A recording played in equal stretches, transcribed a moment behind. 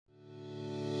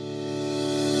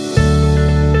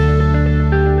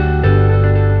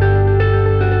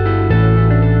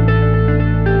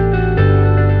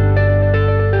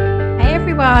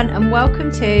everyone, and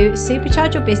welcome to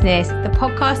Supercharge Your Business, the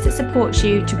podcast that supports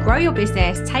you to grow your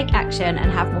business, take action,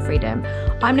 and have more freedom.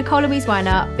 I'm Nicole Louise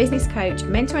Weiner, business coach,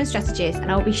 mentor, and strategist,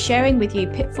 and I'll be sharing with you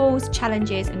pitfalls,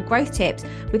 challenges, and growth tips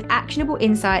with actionable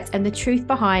insights and the truth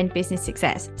behind business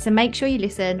success. So make sure you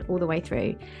listen all the way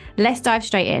through. Let's dive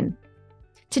straight in.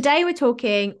 Today, we're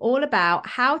talking all about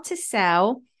how to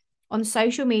sell on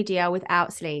social media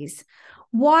without sleaze.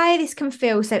 Why this can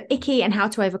feel so icky and how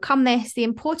to overcome this, the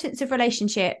importance of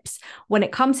relationships when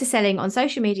it comes to selling on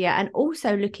social media, and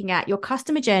also looking at your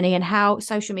customer journey and how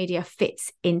social media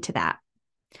fits into that.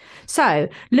 So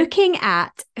looking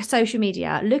at social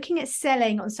media, looking at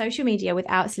selling on social media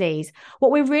without sleaze,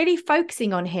 what we're really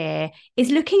focusing on here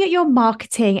is looking at your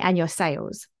marketing and your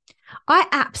sales. I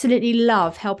absolutely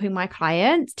love helping my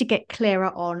clients to get clearer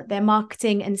on their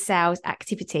marketing and sales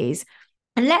activities.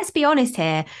 And let's be honest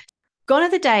here, gone are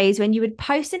the days when you would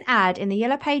post an ad in the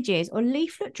Yellow Pages or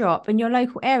leaflet drop in your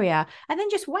local area and then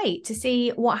just wait to see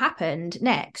what happened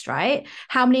next, right?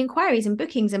 How many inquiries and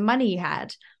bookings and money you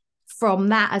had from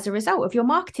that as a result of your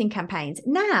marketing campaigns.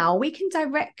 Now we can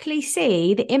directly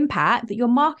see the impact that your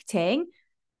marketing,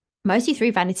 mostly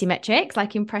through vanity metrics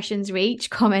like impressions, reach,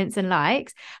 comments, and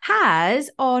likes, has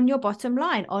on your bottom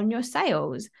line, on your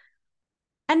sales.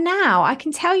 And now I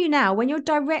can tell you now, when you're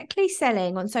directly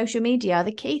selling on social media,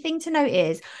 the key thing to note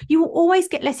is you will always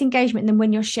get less engagement than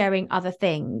when you're sharing other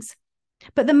things.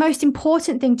 But the most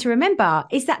important thing to remember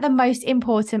is that the most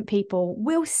important people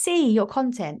will see your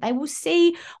content. They will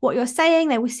see what you're saying.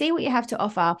 They will see what you have to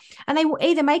offer. And they will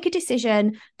either make a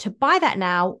decision to buy that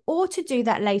now or to do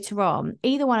that later on.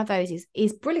 Either one of those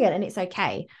is brilliant, and it's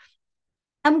okay.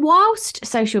 And whilst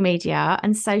social media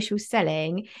and social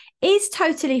selling is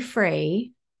totally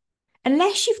free,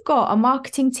 unless you've got a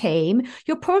marketing team,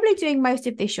 you're probably doing most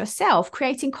of this yourself,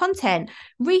 creating content,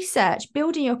 research,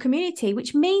 building your community,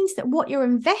 which means that what you're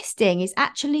investing is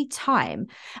actually time.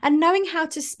 And knowing how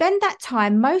to spend that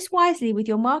time most wisely with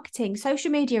your marketing,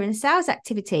 social media, and sales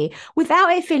activity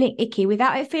without it feeling icky,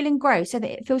 without it feeling gross, so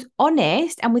that it feels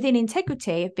honest and within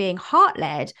integrity of being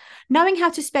heart-led, knowing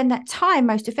how to spend that time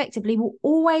most effectively will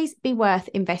always be worth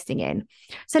investing in.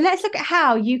 So let's look at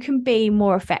how you can be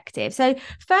more effective. So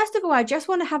first of all, I just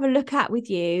want to have a look at with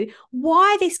you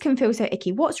why this can feel so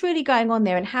icky, what's really going on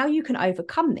there, and how you can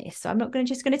overcome this. So I'm not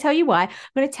just going to tell you why, I'm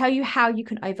going to tell you how you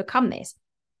can overcome this.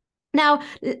 Now,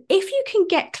 if you can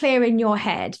get clear in your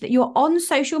head that you're on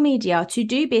social media to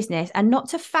do business and not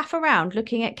to faff around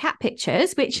looking at cat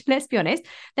pictures, which, let's be honest,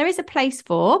 there is a place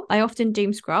for, I often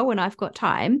doom scroll when I've got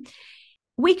time,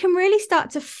 we can really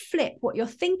start to flip what you're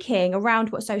thinking around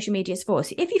what social media is for.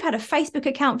 So if you've had a Facebook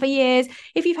account for years,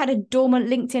 if you've had a dormant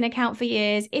LinkedIn account for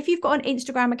years, if you've got an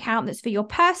Instagram account that's for your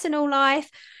personal life,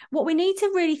 what we need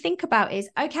to really think about is,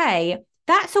 okay,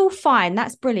 that's all fine,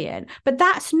 that's brilliant, but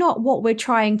that's not what we're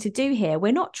trying to do here.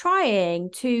 We're not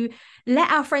trying to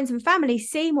let our friends and family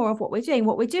see more of what we're doing.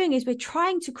 What we're doing is we're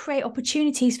trying to create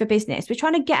opportunities for business. We're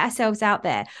trying to get ourselves out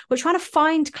there. We're trying to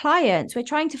find clients. We're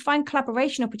trying to find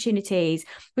collaboration opportunities.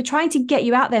 We're trying to get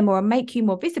you out there more and make you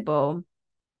more visible.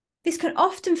 This can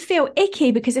often feel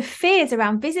icky because of fears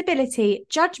around visibility,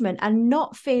 judgment, and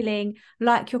not feeling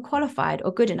like you're qualified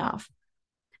or good enough.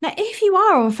 Now, if you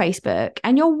are on Facebook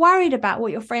and you're worried about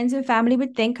what your friends and family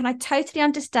would think, and I totally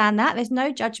understand that, there's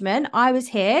no judgment. I was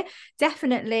here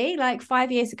definitely like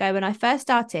 5 years ago when I first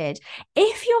started.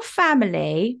 If your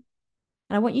family,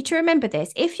 and I want you to remember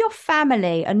this, if your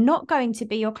family are not going to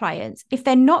be your clients, if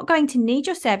they're not going to need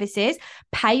your services,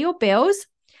 pay your bills,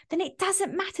 then it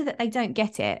doesn't matter that they don't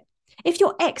get it. If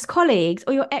your ex-colleagues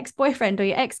or your ex-boyfriend or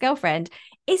your ex-girlfriend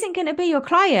isn't going to be your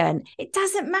client, it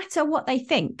doesn't matter what they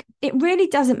think. It really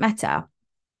doesn't matter.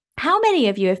 How many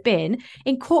of you have been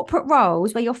in corporate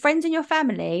roles where your friends and your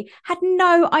family had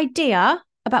no idea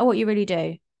about what you really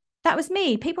do? That was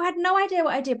me. People had no idea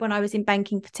what I did when I was in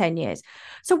banking for 10 years.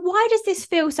 So why does this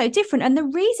feel so different? And the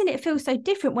reason it feels so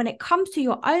different when it comes to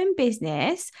your own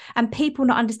business and people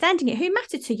not understanding it, who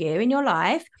matter to you in your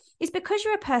life, is because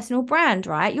you're a personal brand,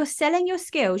 right? You're selling your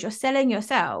skills, you're selling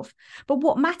yourself. But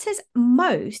what matters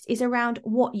most is around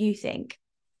what you think.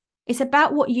 It's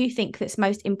about what you think that's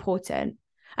most important.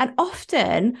 And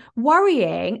often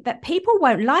worrying that people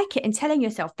won't like it and telling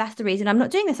yourself, that's the reason I'm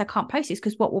not doing this, I can't post this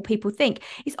because what will people think,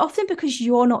 is often because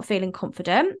you're not feeling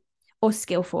confident or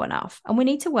skillful enough. And we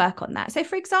need to work on that. So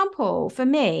for example, for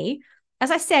me, as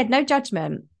I said, no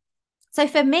judgment. So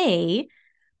for me,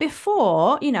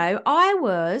 before, I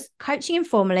was coaching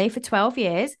informally for 12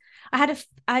 years.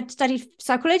 I'd studied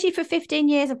psychology for 15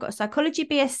 years. I've got a psychology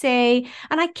BSc.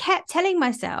 And I kept telling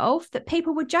myself that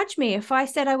people would judge me if I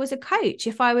said I was a coach,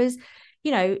 if I was,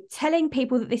 telling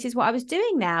people that this is what I was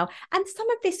doing now. And some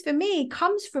of this for me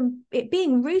comes from it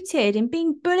being rooted in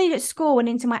being bullied at school and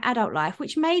into my adult life,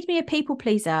 which made me a people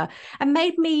pleaser and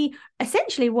made me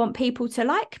essentially want people to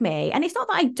like me. And it's not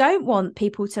that I don't want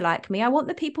people to like me. I want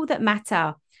the people that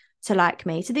matter to like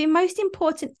me. So the most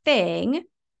important thing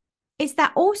is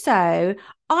that also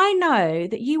I know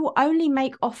that you will only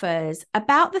make offers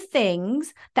about the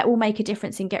things that will make a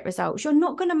difference and get results. You're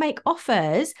not going to make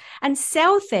offers and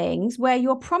sell things where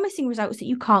you're promising results that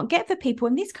you can't get for people.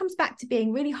 And this comes back to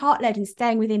being really heart-led and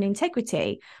staying within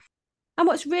integrity. And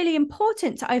what's really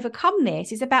important to overcome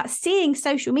this is about seeing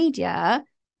social media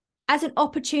as an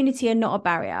opportunity and not a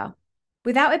barrier.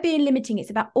 Without it being limiting,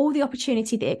 it's about all the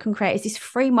opportunity that it can create as this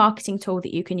free marketing tool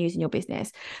that you can use in your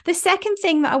business. The second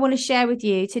thing that I want to share with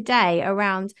you today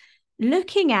around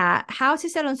looking at how to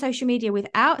sell on social media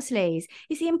without sleaze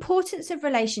is the importance of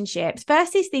relationships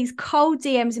versus these cold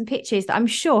DMs and pitches that I'm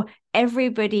sure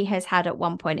everybody has had at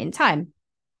one point in time.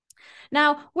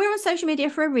 Now, we're on social media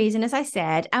for a reason, as I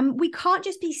said, and we can't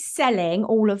just be selling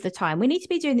all of the time. We need to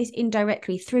be doing this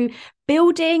indirectly through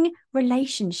building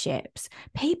relationships.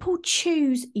 People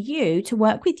choose you to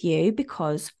work with you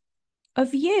because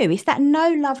of you. It's that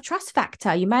know, love, trust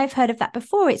factor. You may have heard of that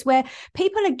before. It's where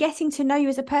people are getting to know you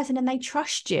as a person and they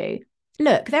trust you.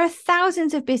 Look, there are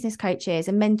thousands of business coaches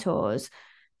and mentors,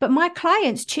 but my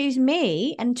clients choose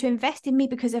me and to invest in me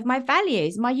because of my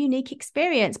values, my unique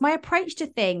experience, my approach to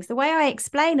things, the way I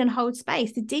explain and hold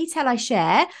space, the detail I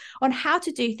share on how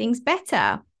to do things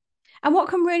better. And what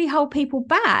can really hold people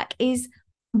back is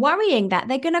worrying that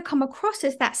they're going to come across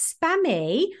as that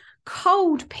spammy,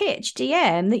 cold pitch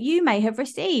DM that you may have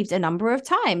received a number of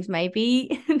times,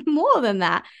 maybe more than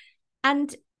that.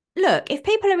 And look, if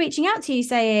people are reaching out to you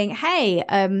saying, hey,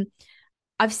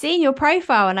 I've seen your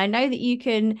profile and I know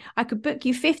that I could book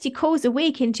you 50 calls a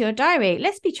week into your diary.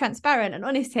 Let's be transparent and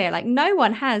honest here. Like, no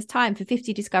one has time for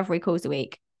 50 discovery calls a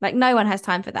week. Like, no one has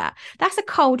time for that. That's a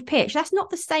cold pitch. That's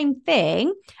not the same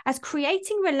thing as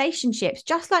creating relationships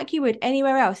just like you would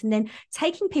anywhere else. And then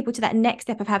taking people to that next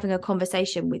step of having a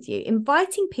conversation with you,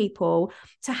 inviting people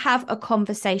to have a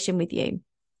conversation with you.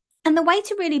 And the way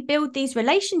to really build these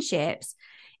relationships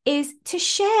is to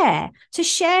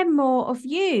share more of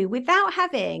you without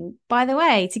having, by the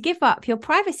way, to give up your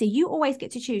privacy. You always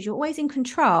get to choose. You're always in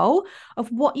control of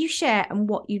what you share and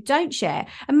what you don't share,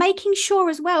 and making sure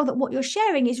as well that what you're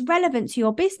sharing is relevant to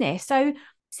your business. So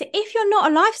if you're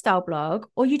not a lifestyle blog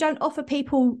or you don't offer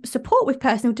people support with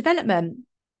personal development,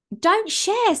 don't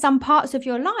share some parts of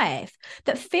your life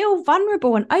that feel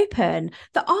vulnerable and open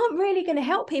that aren't really going to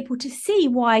help people to see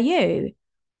why you.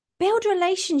 Build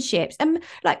relationships. And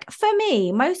like for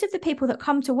me, most of the people that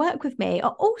come to work with me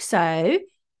are also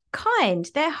kind.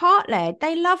 They're heart-led.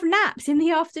 They love naps in the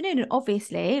afternoon and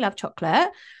obviously love chocolate.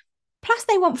 Plus,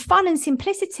 they want fun and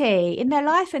simplicity in their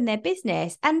life and their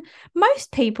business. And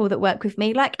most people that work with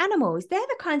me like animals. They're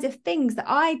the kinds of things that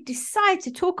I decide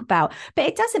to talk about. But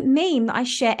it doesn't mean that I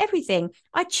share everything.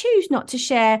 I choose not to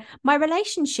share my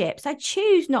relationships. I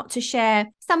choose not to share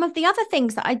some of the other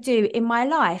things that I do in my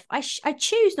life. I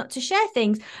choose not to share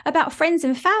things about friends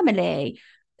and family.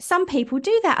 Some people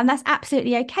do that, and that's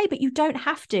absolutely okay, but you don't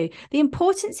have to. The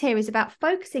importance here is about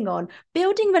focusing on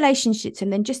building relationships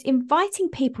and then just inviting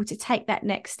people to take that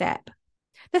next step.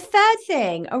 The third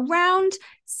thing around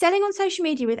selling on social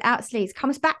media without sleaze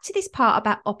comes back to this part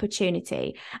about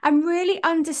opportunity and really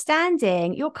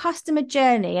understanding your customer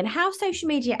journey and how social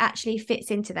media actually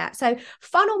fits into that. So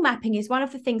funnel mapping is one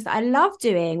of the things that I love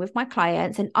doing with my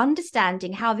clients and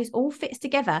understanding how this all fits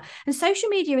together. And social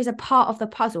media is a part of the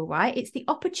puzzle, right? It's the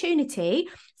opportunity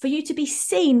for you to be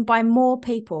seen by more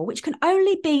people, which can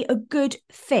only be a good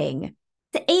thing.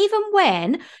 So even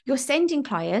when you're sending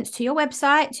clients to your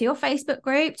website, to your Facebook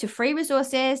group, to free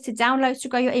resources, to downloads to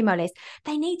grow your email list,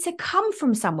 they need to come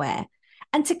from somewhere.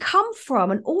 And to come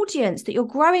from an audience that you're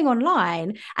growing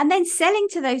online and then selling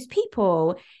to those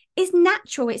people is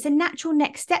natural. It's a natural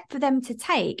next step for them to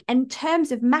take in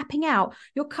terms of mapping out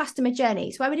your customer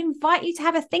journey. So I would invite you to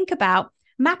have a think about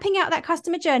mapping out that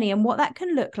customer journey and what that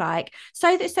can look like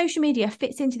so that social media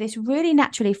fits into this really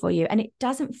naturally for you and it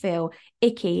doesn't feel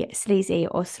icky, sleazy,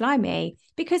 or slimy,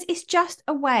 because it's just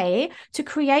a way to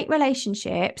create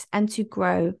relationships and to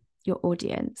grow your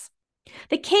audience.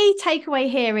 The key takeaway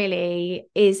here really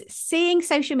is seeing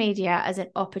social media as an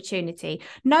opportunity,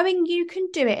 knowing you can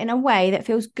do it in a way that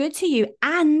feels good to you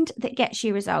and that gets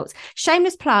you results.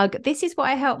 Shameless plug, this is what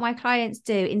I help my clients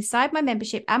do inside my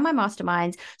membership and my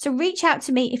masterminds. So reach out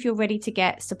to me if you're ready to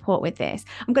get support with this.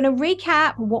 I'm going to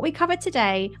recap what we covered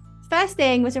today. first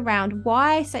thing was around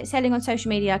why selling on social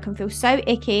media can feel so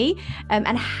icky,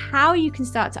 and how you can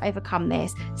start to overcome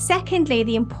this. Secondly,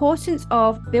 the importance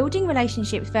of building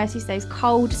relationships versus those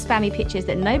cold, spammy pictures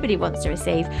that nobody wants to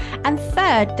receive. And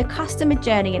third, the customer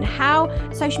journey and how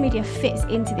social media fits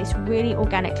into this really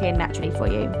organically and naturally for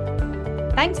you.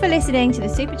 Thanks for listening to the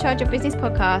Supercharge Your Business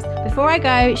podcast. Before I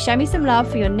go, show me some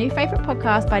love for your new favorite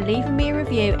podcast by leaving me a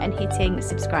review and hitting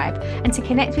subscribe. And to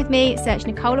connect with me, search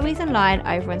Nicole Louise online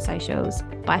over on socials.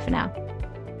 Bye for now.